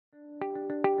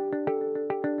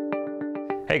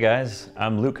Hey guys,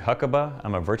 I'm Luke Huckaba.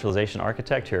 I'm a virtualization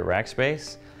architect here at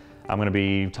Rackspace. I'm going to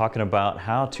be talking about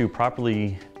how to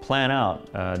properly plan out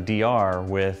DR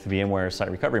with VMware Site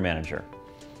Recovery Manager.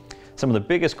 Some of the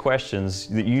biggest questions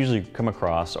that you usually come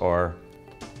across are,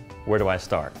 where do I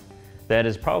start? That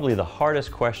is probably the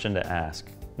hardest question to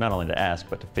ask. Not only to ask,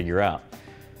 but to figure out.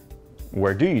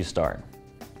 Where do you start?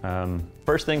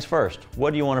 First things first,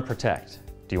 what do you want to protect?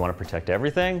 Do you want to protect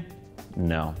everything?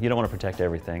 No, you don't want to protect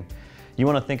everything. You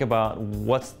want to think about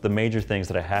what's the major things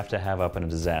that I have to have up in a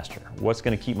disaster. What's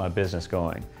going to keep my business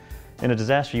going? In a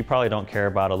disaster, you probably don't care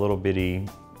about a little bitty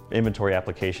inventory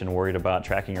application worried about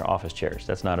tracking your office chairs.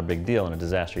 That's not a big deal in a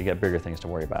disaster. You got bigger things to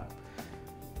worry about.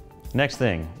 Next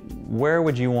thing, where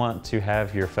would you want to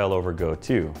have your failover go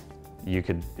to? You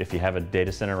could, if you have a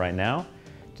data center right now,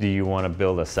 do you want to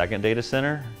build a second data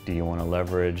center? Do you want to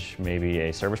leverage maybe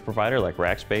a service provider like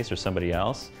Rackspace or somebody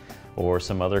else, or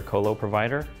some other colo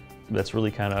provider? That's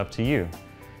really kind of up to you.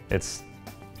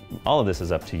 All of this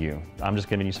is up to you. I'm just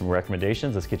giving you some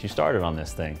recommendations. Let's get you started on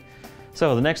this thing.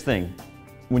 So the next thing,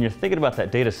 when you're thinking about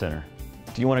that data center,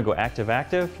 do you want to go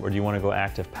active-active or do you want to go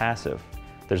active-passive?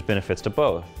 There's benefits to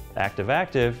both.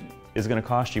 Active-active is going to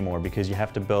cost you more because you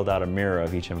have to build out a mirror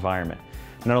of each environment.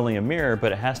 Not only a mirror,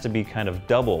 but it has to be kind of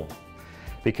double,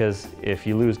 because if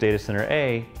you lose data center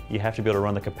A, you have to be able to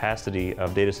run the capacity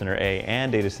of data center A and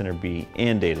data center B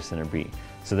in data center B.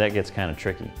 So that gets kind of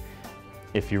tricky.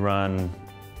 If you run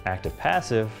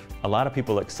active-passive, a lot of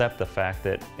people accept the fact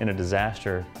that in a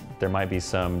disaster, there might be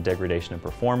some degradation in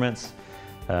performance.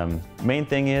 Main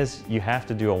thing is you have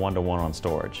to do a one-to-one on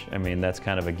storage. I mean, that's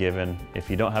kind of a given. If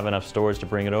you don't have enough storage to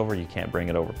bring it over, you can't bring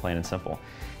it over, plain and simple.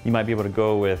 You might be able to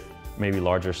go with maybe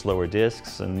larger, slower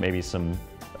disks and maybe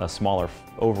a smaller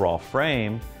overall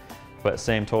frame, but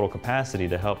same total capacity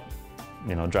to help,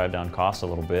 drive down costs a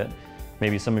little bit.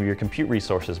 Maybe some of your compute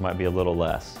resources might be a little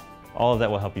less. All of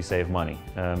that will help you save money.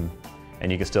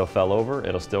 And you can still fail over,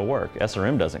 it'll still work.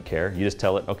 SRM doesn't care. You just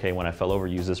tell it, okay, when I fell over,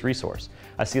 use this resource.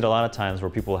 I see it a lot of times where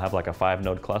people have like a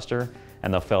 5-node cluster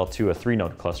and they'll fail to a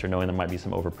 3-node cluster knowing there might be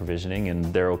some over provisioning, and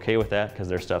they're okay with that because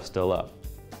their stuff's still up.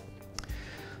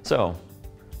 So,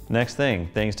 next thing,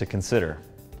 things to consider.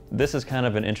 This is kind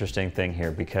of an interesting thing here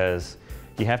because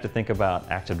you have to think about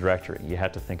Active Directory, you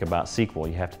have to think about SQL,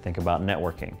 you have to think about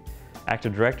networking.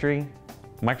 Active Directory,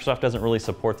 Microsoft doesn't really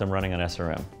support them running on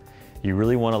SRM. You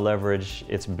really want to leverage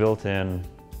its built-in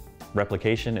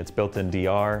replication, its built-in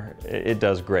DR. It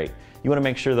does great. You want to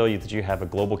make sure though that you have a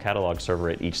global catalog server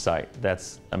at each site.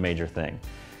 That's a major thing.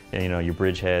 And, your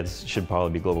bridgeheads should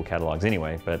probably be global catalogs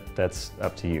anyway, but that's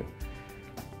up to you.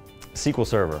 SQL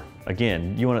Server,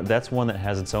 again, that's one that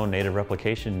has its own native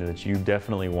replication that you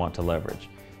definitely want to leverage.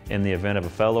 In the event of a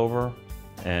failover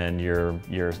and your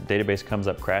database comes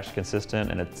up crash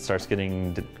consistent and it starts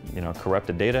getting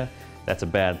corrupted data, that's a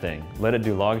bad thing. Let it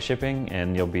do log shipping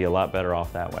and you'll be a lot better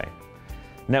off that way.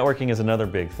 Networking is another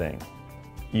big thing.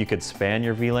 You could span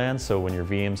your VLANs so when your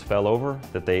VMs fell over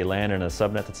that they land in a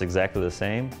subnet that's exactly the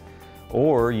same.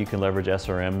 Or you can leverage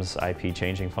SRM's IP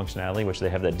changing functionality, which they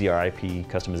have that DRIP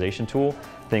customization tool.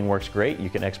 Thing works great. You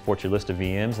can export your list of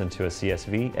VMs into a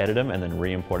CSV, edit them, and then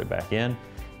re-import it back in.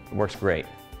 It works great.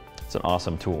 It's an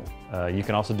awesome tool. You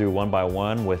can also do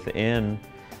one-by-one within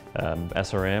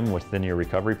SRM, within your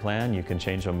recovery plan. You can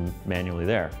change them manually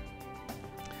there.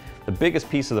 The biggest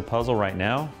piece of the puzzle right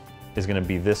now is going to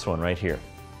be this one right here,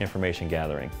 information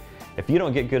gathering. If you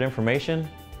don't get good information,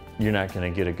 you're not going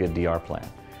to get a good DR plan.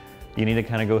 You need to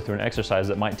kind of go through an exercise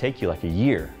that might take you like a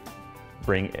year.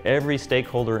 Bring every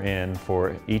stakeholder in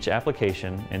for each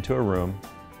application into a room,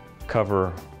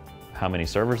 cover how many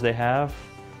servers they have,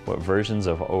 what versions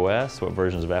of OS, what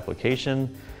versions of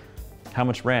application, how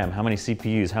much RAM, how many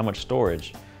CPUs, how much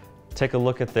storage. Take a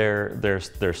look at their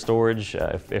storage,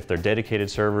 if they're dedicated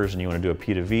servers and you want to do a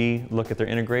P2V, look at their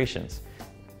integrations.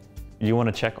 You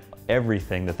want to check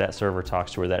everything that server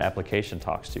talks to or that application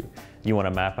talks to. You want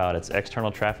to map out its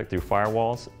external traffic through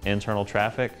firewalls, internal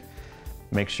traffic.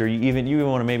 Make sure you even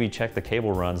want to maybe check the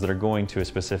cable runs that are going to a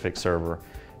specific server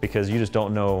because you just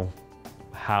don't know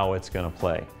how it's going to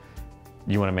play.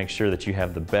 You want to make sure that you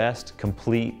have the best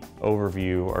complete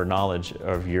overview or knowledge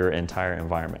of your entire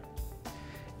environment.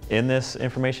 In this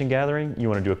information gathering, you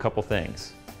want to do a couple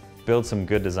things. Build some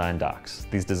good design docs.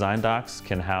 These design docs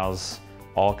can house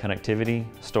all connectivity,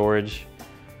 storage,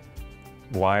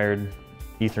 wired,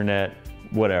 Ethernet,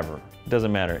 whatever. It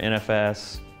doesn't matter,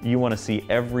 NFS. You want to see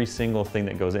every single thing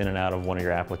that goes in and out of one of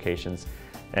your applications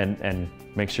and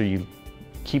make sure you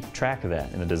keep track of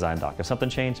that in the design doc. If something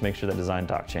changed, make sure that design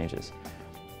doc changes.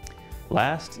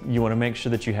 Last, you want to make sure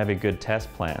that you have a good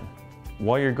test plan.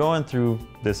 While you're going through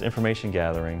this information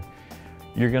gathering,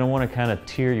 you're gonna wanna kind of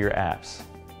tier your apps.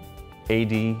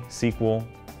 AD, SQL.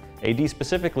 AD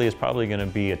specifically is probably gonna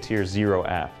be a tier 0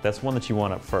 app. That's one that you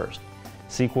want up first.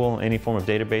 SQL, any form of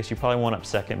database, you probably want up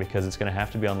second because it's gonna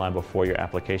have to be online before your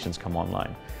applications come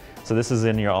online. So this is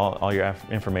in your all your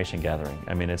information gathering.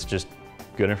 I mean, it's just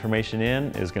good information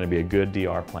in is gonna be a good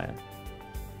DR plan.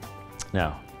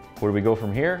 Now, where do we go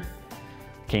from here?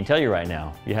 Can't tell you right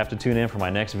now. You have to tune in for my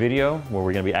next video where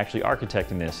we're gonna be actually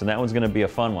architecting this, and that one's gonna be a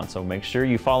fun one. So make sure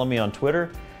you follow me on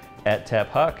Twitter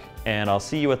 @TapHuck, and I'll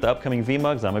see you at the upcoming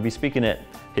VMUGs I'm gonna be speaking at.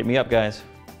 Hit me up, guys.